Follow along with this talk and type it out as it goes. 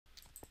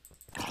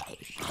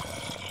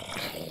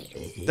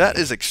That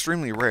is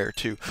extremely rare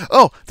too.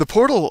 Oh, the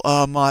Portal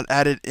mod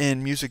added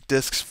in music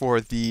discs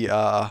for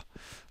the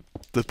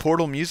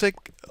Portal music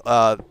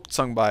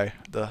sung by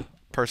the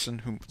person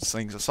who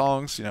sings the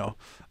songs. You know,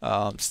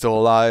 Still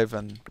Alive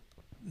and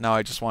Now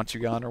I Just Want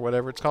You Gone or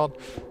whatever it's called.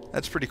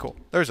 That's pretty cool.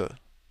 There's a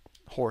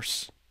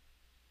horse.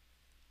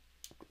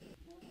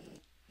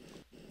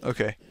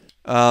 Okay.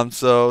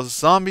 So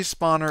zombie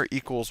spawner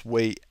equals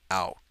way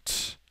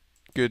out.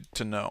 Good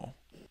to know.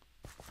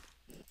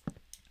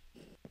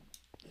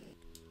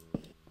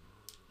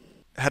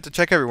 Had to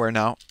check everywhere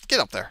now. Get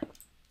up there.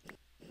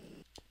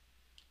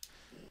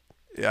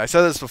 Yeah, I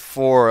said this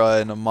before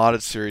in a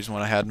modded series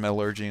when I had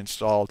metallurgy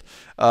installed.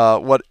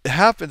 What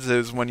happens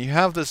is when you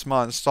have this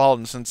mod installed,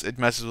 and since it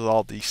messes with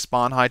all the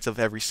spawn heights of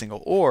every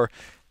single ore,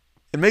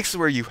 it makes it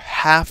where you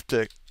have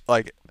to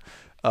like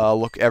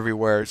look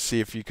everywhere, see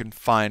if you can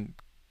find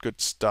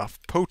good stuff.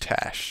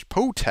 Potash.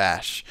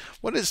 Potash.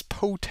 What is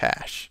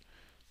potash?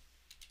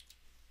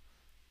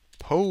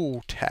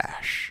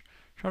 Potash.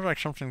 Sounds like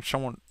something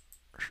someone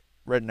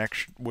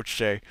rednecks would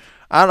say.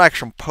 I like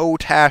some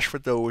potash for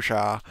those.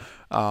 I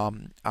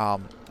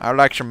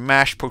like some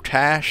mashed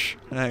potash.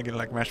 I get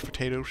like mashed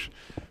potatoes.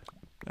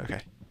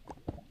 Okay.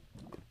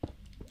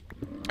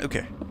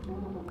 Okay.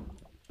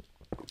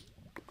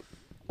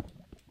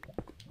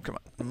 Come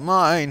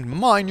on,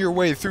 mine your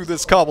way through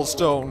this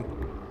cobblestone,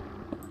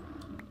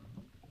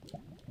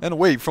 and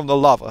away from the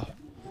lava.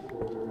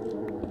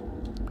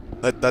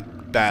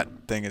 That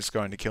thing is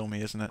going to kill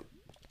me, isn't it?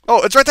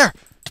 Oh, it's right there.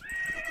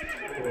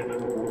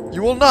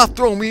 You will not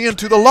throw me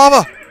into the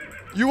lava!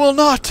 You will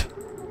not!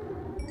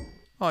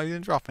 Oh, you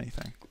didn't drop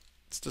anything.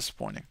 It's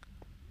disappointing.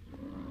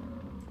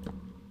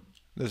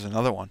 There's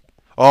another one.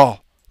 Oh,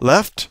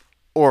 left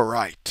or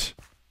right?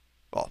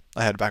 Well,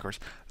 I had it backwards.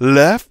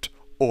 Left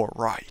or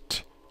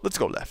right? Let's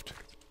go left.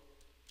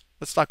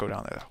 Let's not go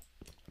down there, though.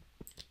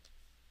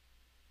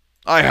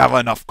 I have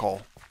enough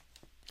coal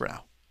for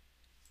now.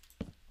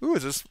 Ooh,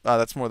 is this?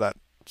 That's more of that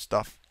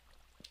stuff.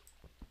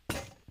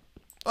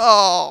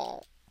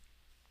 Oh!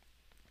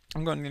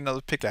 I'm going to need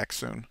another pickaxe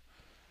soon.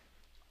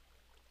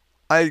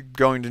 I'm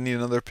going to need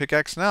another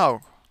pickaxe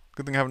now.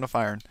 Good thing I have enough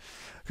iron.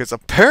 Because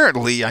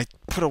apparently I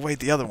put away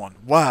the other one.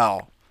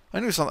 Wow. I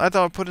knew something. I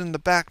thought I put it in the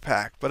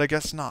backpack, but I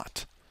guess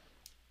not.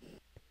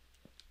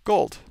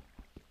 Gold.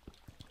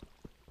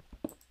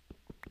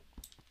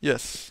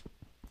 Yes.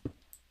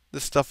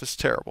 This stuff is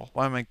terrible.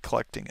 Why am I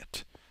collecting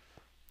it?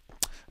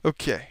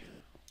 Okay.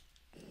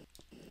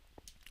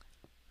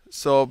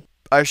 So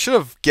I should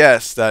have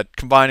guessed that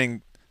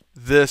combining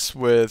this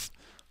with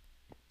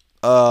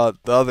the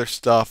other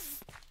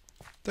stuff.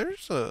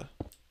 There's a...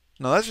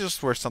 No, that's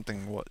just where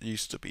something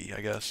used to be,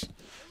 I guess.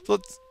 So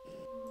let's...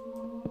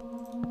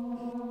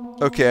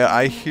 Okay,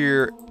 I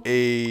hear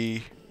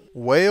a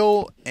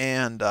whale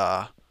and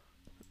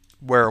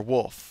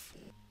werewolf.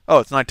 Oh,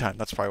 it's nighttime.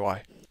 That's probably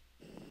why.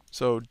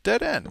 So,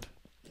 dead end.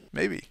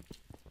 Maybe.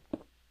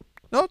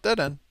 No, dead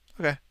end.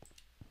 Okay.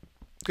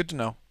 Good to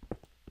know.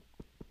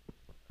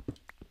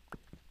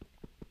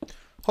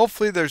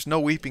 Hopefully there's no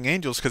weeping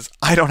angels, because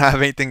I don't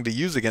have anything to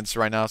use against it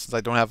right now since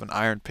I don't have an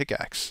iron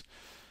pickaxe.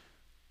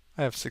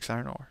 I have 6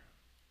 iron ore.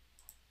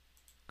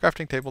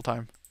 Crafting table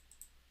time.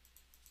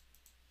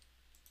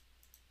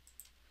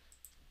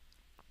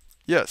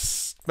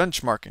 Yes,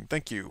 benchmarking,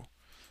 thank you.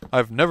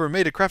 I've never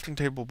made a crafting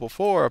table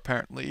before,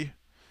 apparently.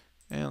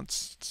 And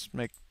let's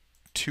make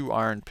 2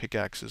 iron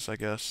pickaxes, I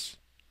guess.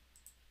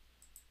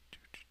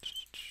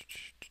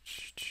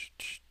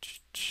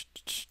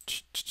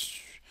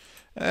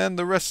 And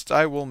the rest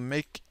I will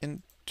make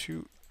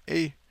into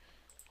a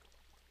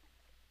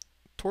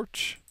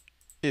torch.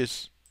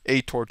 Is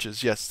a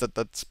torches, yes,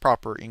 that's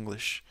proper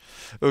English.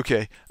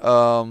 Okay,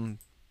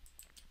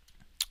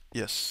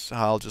 yes,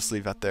 I'll just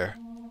leave that there.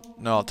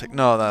 No, I'll take,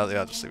 no, yeah,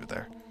 I'll just leave it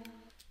there.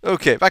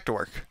 Okay, back to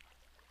work.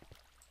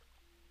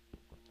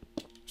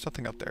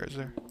 Something up there, is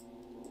there?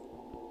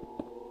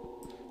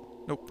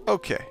 Nope,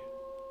 okay.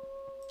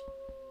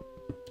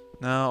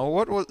 Now,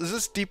 what was, is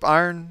this deep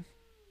iron?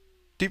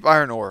 Deep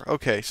iron ore.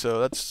 Okay, so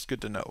that's good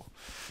to know.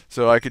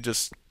 So I could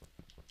just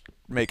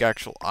make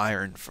actual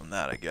iron from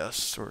that, I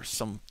guess, or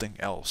something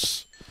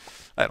else.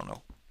 I don't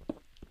know.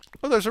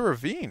 Oh, there's a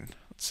ravine.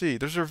 Let's see.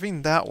 There's a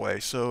ravine that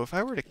way. So if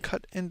I were to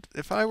cut in,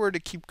 if I were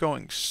to keep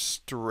going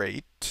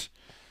straight,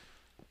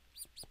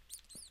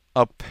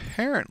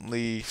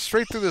 apparently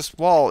straight through this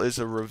wall is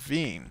a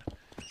ravine.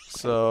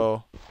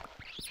 So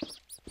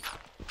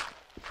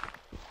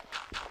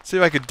see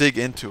if I could dig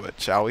into it,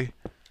 shall we?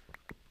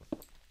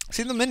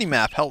 See, the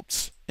mini-map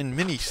helps in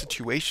many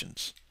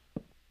situations.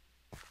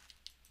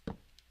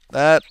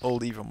 That'll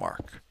leave a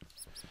mark.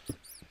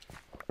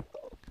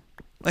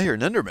 I hear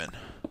an Enderman.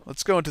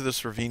 Let's go into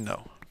this ravine,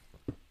 though.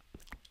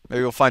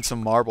 Maybe we'll find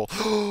some marble.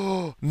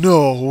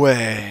 No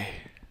way.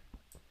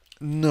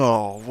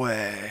 No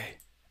way.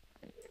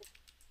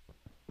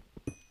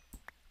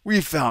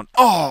 We found...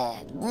 Oh!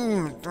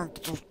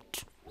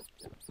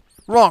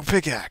 Wrong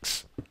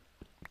pickaxe.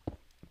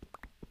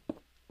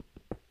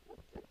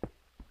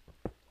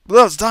 But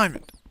that was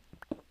diamond.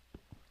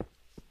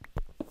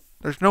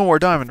 There's no more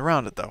diamond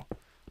around it though.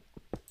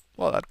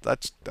 Well,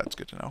 that's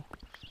good to know.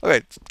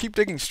 Okay, keep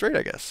digging straight,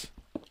 I guess.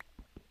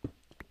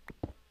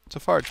 So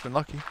far, it's been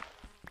lucky.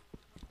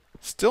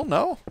 Still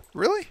no?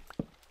 Really?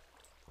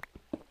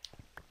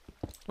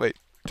 Wait,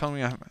 tell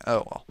me I'm...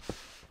 Oh, well.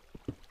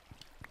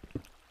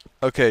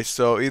 Okay,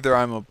 so either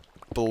I'm a...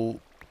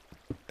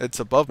 It's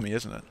above me,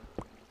 isn't it?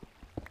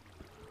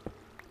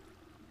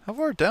 How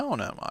far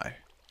down am I?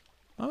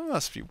 Oh, it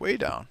must be way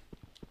down.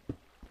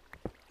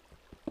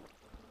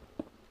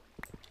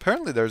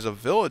 Apparently there's a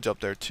village up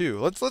there too.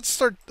 Let's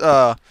start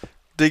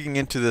digging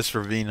into this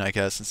ravine, I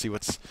guess, and see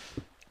what's...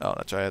 Oh,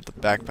 that's right, I had the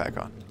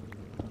backpack on.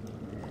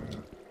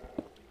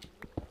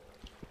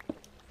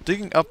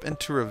 Digging up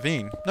into a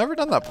ravine. Never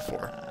done that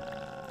before.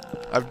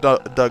 I've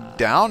dug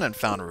down and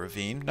found a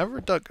ravine.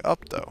 Never dug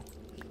up, though.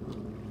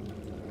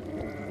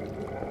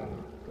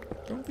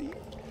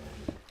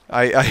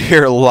 I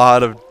hear a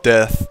lot of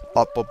death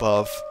up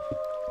above.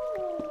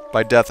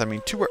 By death, I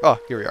mean two... Oh,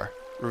 here we are.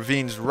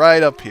 Ravine's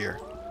right up here.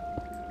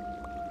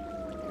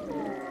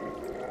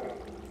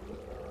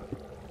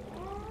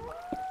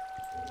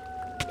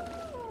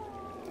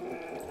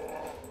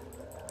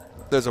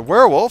 There's a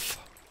werewolf.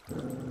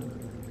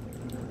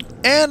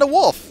 And a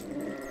wolf.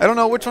 I don't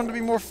know which one to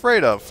be more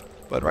afraid of.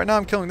 But right now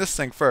I'm killing this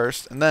thing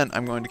first. And then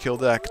I'm going to kill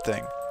that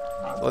thing.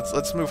 So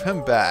let's move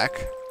him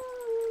back.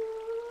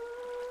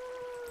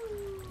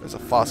 There's a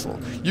fossil.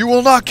 You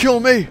will not kill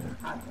me!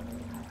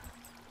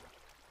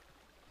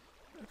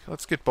 Okay,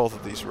 let's get both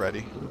of these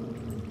ready.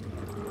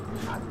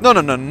 No,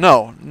 no, no,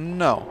 no,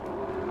 no.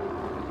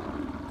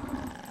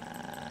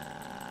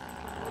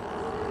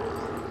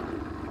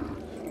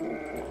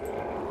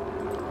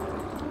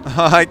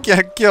 I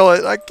can't kill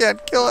it. I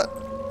can't kill it.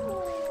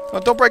 Oh,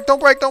 don't break,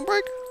 don't break, don't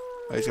break.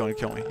 Oh, he's going to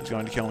kill me. He's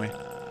going to kill me.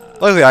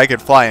 Luckily, I could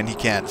fly and he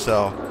can't,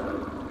 so.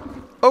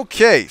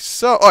 Okay,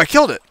 so. Oh, I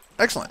killed it.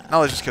 Excellent.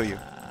 Now let's just kill you.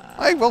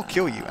 I will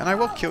kill you, and I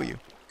will kill you.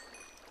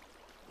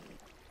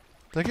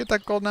 Did I get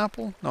that golden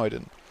apple? No, I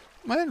didn't.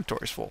 My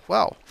inventory's full.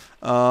 Wow.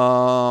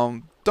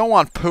 Don't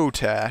want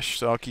potash,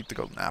 so I'll keep the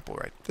golden apple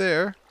right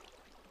there.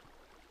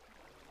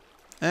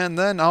 And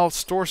then I'll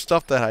store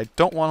stuff that I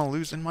don't want to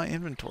lose in my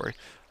inventory.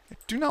 I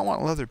do not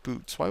want leather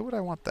boots. Why would I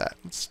want that?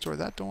 Let's store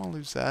that. Don't want to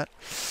lose that.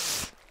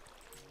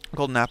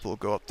 Golden apple will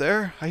go up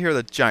there. I hear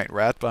the giant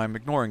rat, but I'm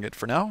ignoring it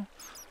for now.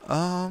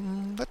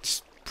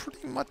 That's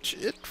pretty much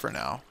it for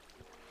now.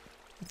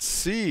 Let's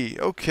see.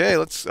 Okay,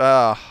 let's...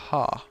 I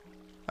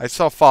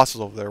saw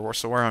fossils over there,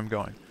 so where am I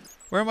going?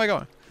 Where am I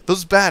going?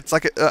 Those bats,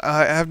 like,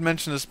 I have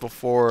mentioned this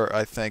before,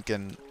 I think,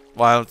 in...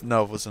 Well, I don't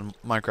know if it was in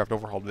Minecraft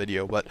Overhauled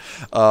video, but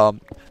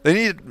they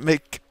need to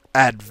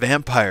add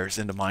vampires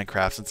into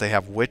Minecraft since they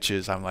have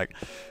witches. I'm like,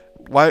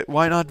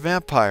 why not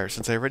vampires?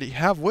 Since they already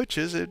have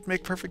witches, it'd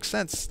make perfect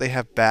sense. They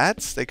have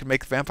bats. They can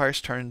make vampires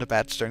turn into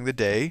bats during the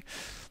day,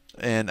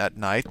 and at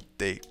night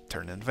they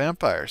turn into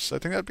vampires. So I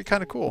think that'd be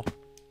kind of cool.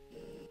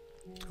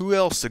 Who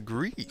else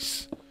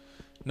agrees?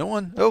 No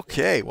one?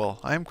 Okay, well,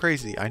 I am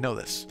crazy. I know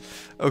this.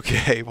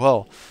 Okay,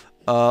 well,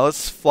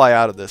 let's fly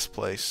out of this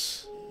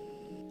place.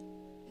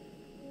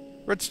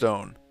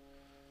 Redstone.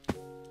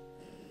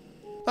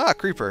 Ah,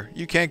 creeper.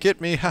 You can't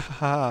get me. Ha ha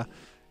ha.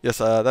 Yes,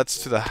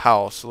 that's to the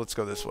house, so let's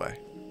go this way.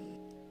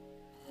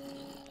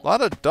 A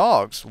lot of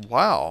dogs.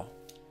 Wow.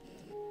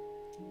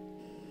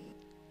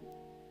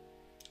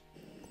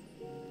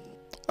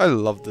 I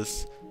love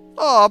this.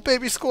 Oh,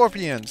 baby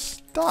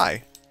scorpions.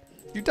 Die.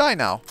 You die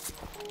now.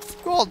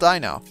 You all die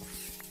now.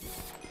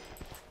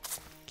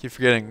 Keep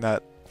forgetting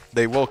that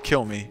they will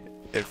kill me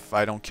if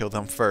I don't kill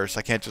them first.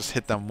 I can't just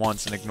hit them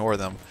once and ignore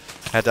them.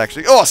 I had to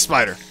actually... Oh, a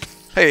spider!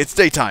 Hey, it's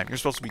daytime. You're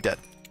supposed to be dead.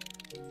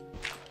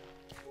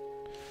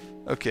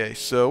 Okay,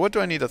 so what do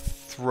I need to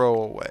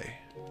throw away?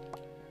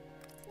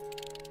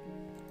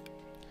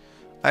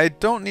 I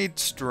don't need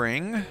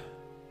string.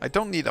 I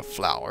don't need a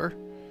flower.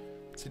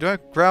 So do I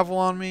have gravel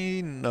on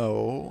me?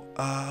 No.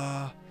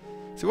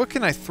 See, what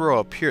can I throw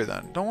up here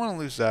then? Don't want to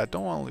lose that.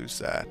 Don't want to lose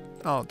that.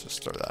 I'll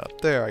just throw that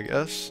up there, I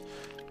guess.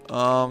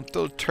 Throw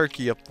a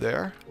turkey up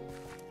there.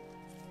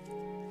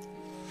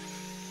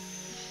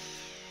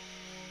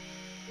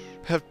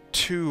 Have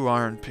 2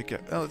 iron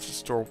pickaxe. Oh, let's just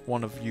store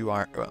one of you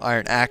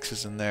iron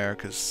axes in there,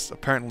 because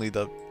apparently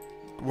the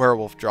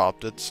werewolf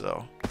dropped it,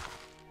 so.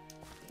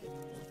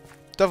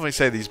 Definitely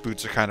say these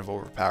boots are kind of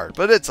overpowered,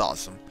 but it's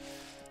awesome.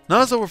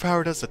 Not as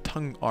overpowered as the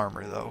tongue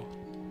armor, though.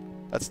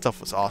 That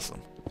stuff was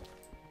awesome.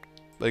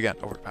 But again,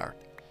 overpowered.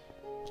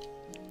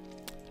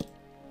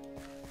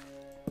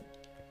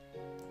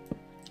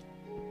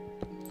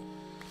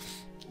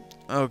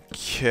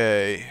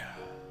 Okay.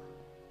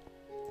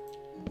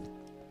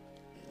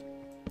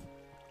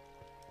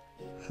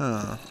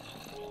 Huh.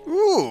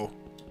 Ooh!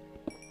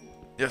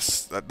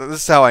 Yes, this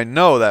is how I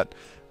know that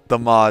the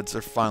mods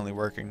are finally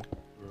working.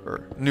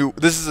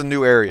 This is a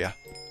new area.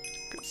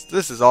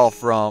 This is all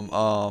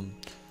from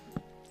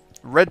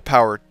Red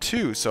Power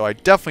 2, so I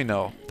definitely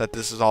know that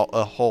this is all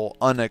a whole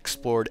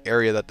unexplored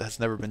area that has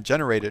never been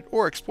generated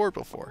or explored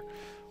before,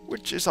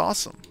 which is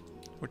awesome.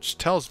 Which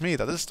tells me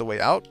that this is the way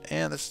out,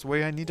 and this is the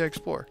way I need to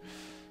explore.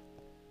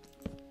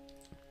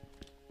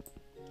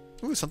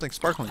 Ooh, something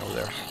sparkling over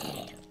there.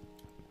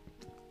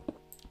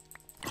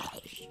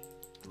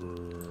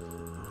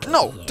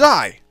 No,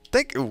 die!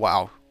 Ooh,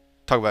 wow.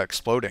 Talk about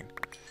exploding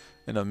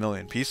in a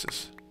million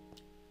pieces.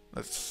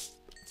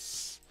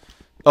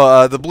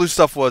 The blue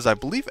stuff was, I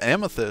believe,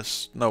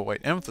 amethyst. No,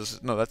 wait,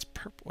 amethyst. No, that's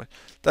purple.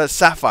 That's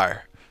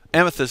sapphire.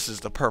 Amethyst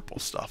is the purple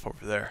stuff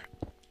over there.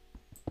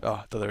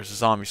 Oh, there's a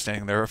zombie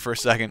standing there for a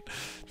second,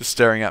 just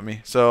staring at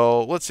me.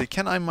 So, let's see.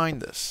 Can I mine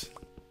this?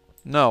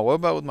 No. What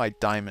about with my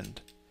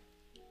diamond?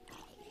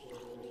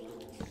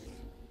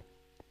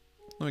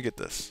 Let me get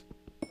this.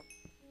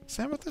 Is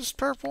amethyst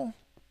purple?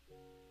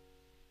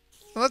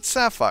 No, that's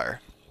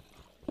sapphire.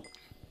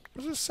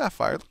 What's this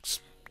sapphire?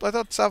 I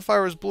thought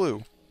sapphire was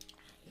blue.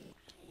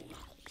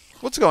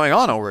 What's going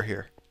on over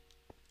here?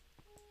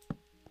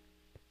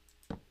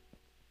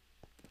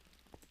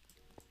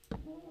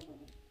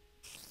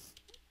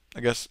 I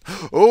guess.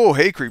 Oh,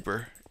 hey,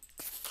 creeper.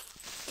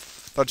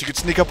 Thought you could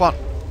sneak up on.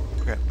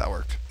 Okay, that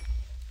worked.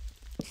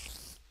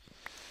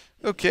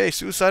 Okay,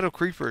 suicidal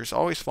creepers.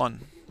 Always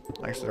fun.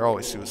 Actually, they're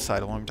always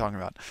suicidal. What am I talking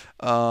about?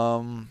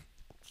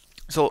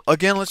 So,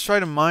 again, let's try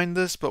to mine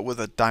this, but with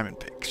a diamond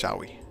pick, shall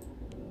we?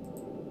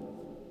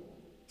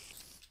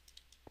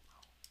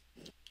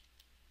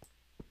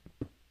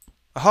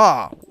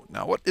 Aha!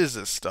 Now, what is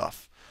this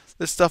stuff?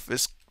 This stuff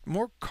is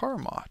more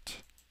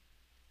Karmot.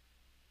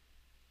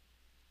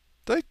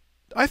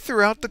 I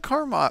threw out the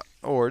Karmot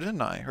ore,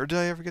 didn't I? Or did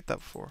I ever get that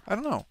before? I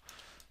don't know.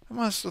 I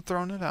must have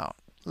thrown it out.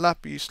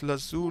 Lapis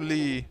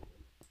lazuli.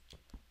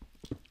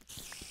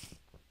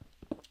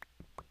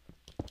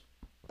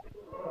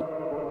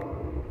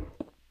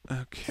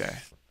 Okay.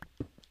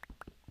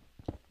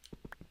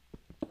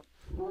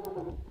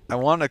 I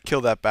want to kill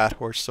that bat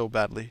horse so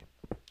badly.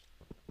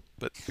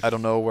 But I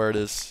don't know where it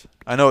is.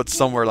 I know it's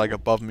somewhere like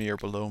above me or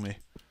below me.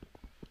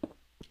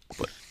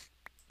 But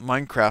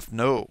Minecraft,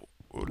 no.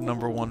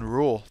 #1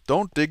 rule.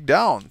 Don't dig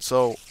down.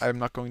 So I'm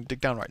not going to dig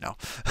down right now.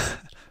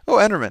 Oh,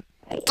 Enderman.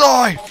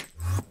 Die!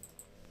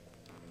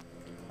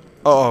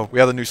 Uh oh, we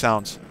have the new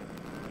sounds.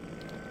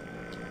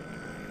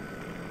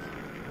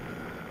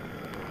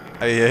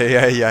 Ay, ay,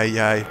 ay, ay,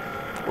 ay.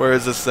 Where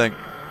is this thing?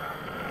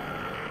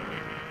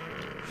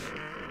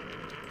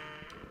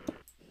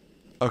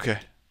 Okay.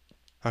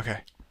 Okay.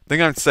 I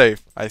think I'm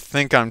safe. I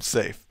think I'm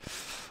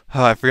safe.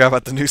 Oh, I forgot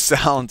about the new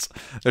sounds.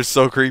 They're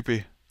so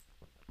creepy.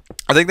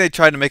 I think they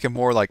tried to make it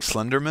more like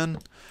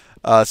Slenderman.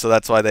 So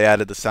that's why they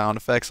added the sound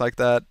effects like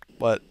that.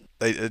 But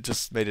it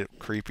just made it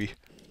creepy.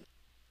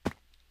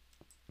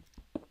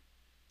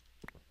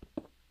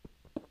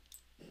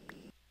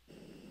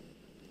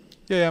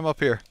 Yeah, I'm up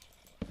here.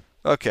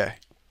 Okay.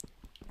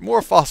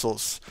 More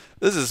fossils.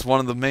 This is one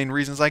of the main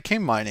reasons I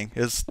came mining.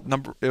 It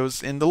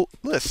was in the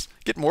list.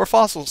 Get more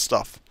fossil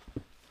stuff.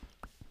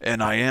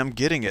 And I am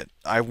getting it.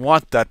 I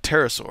want that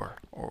pterosaur,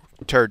 or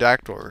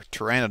pterodactyl, or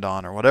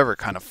pteranodon, or whatever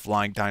kind of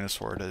flying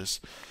dinosaur it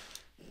is.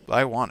 But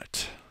I want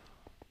it.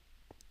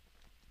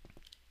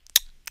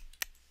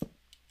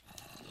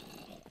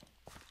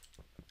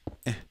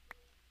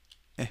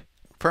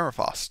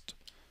 Permafrost.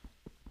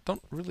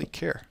 Don't really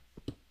care.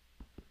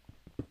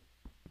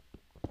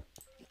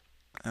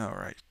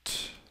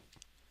 Alright.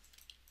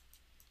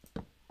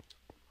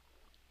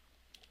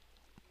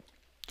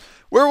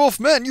 Werewolf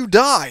men, you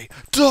die!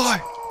 Die!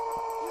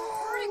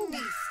 Hurting me!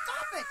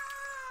 Stop it!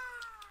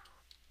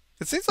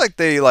 It seems like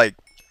they,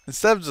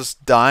 instead of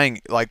just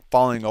dying,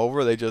 falling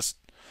over, they just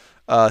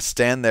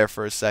stand there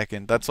for a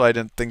second. That's why I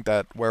didn't think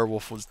that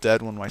werewolf was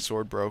dead when my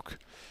sword broke.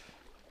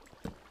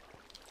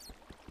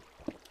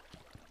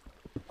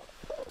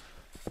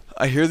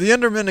 I hear the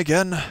Enderman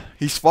again.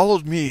 He's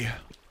followed me.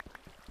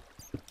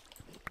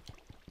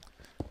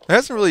 There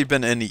hasn't really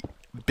been any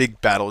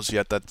big battles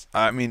yet.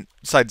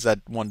 Besides that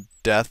one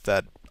death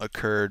that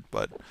occurred,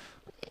 but...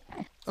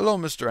 Hello,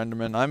 Mr.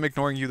 Enderman. I'm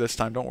ignoring you this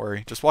time. Don't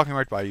worry. Just walking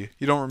right by you.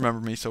 You don't remember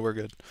me, so we're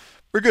good.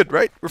 We're good,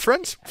 right? We're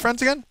friends?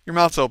 Friends again? Your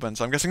mouth's open,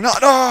 so I'm guessing not.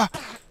 Ah!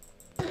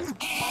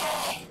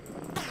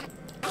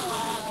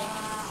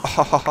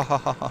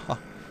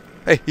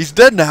 Hey, he's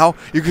dead now.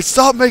 You can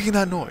stop making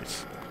that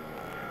noise.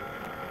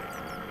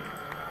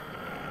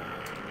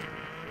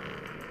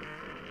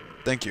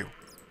 Thank you.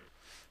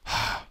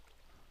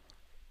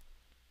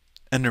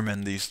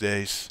 Endermen these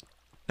days.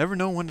 Never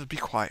know when to be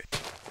quiet.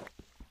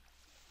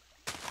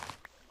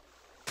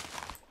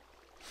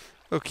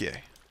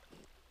 Okay.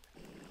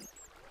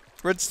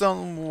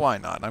 Redstone, why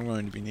not? I'm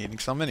going to be needing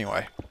some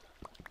anyway.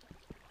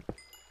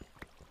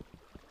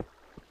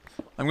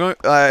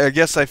 I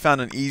guess I found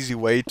an easy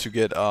way to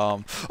get,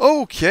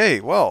 okay,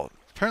 well,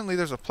 apparently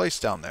there's a place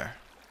down there.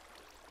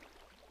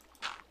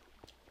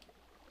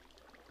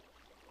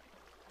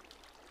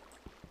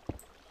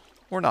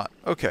 Or not.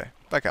 Okay,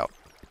 back out.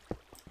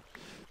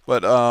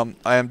 But,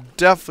 I am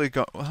definitely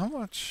going... How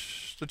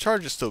much? The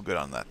charge is still good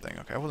on that thing.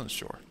 Okay, I wasn't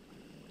sure.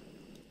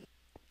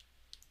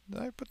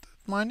 Did I put the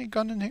mining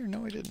gun in here?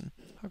 No, I didn't.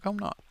 How come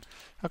not?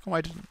 How come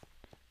I didn't?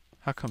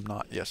 How come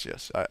not? Yes,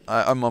 yes.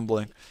 I'm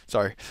mumbling.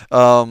 Sorry.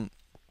 But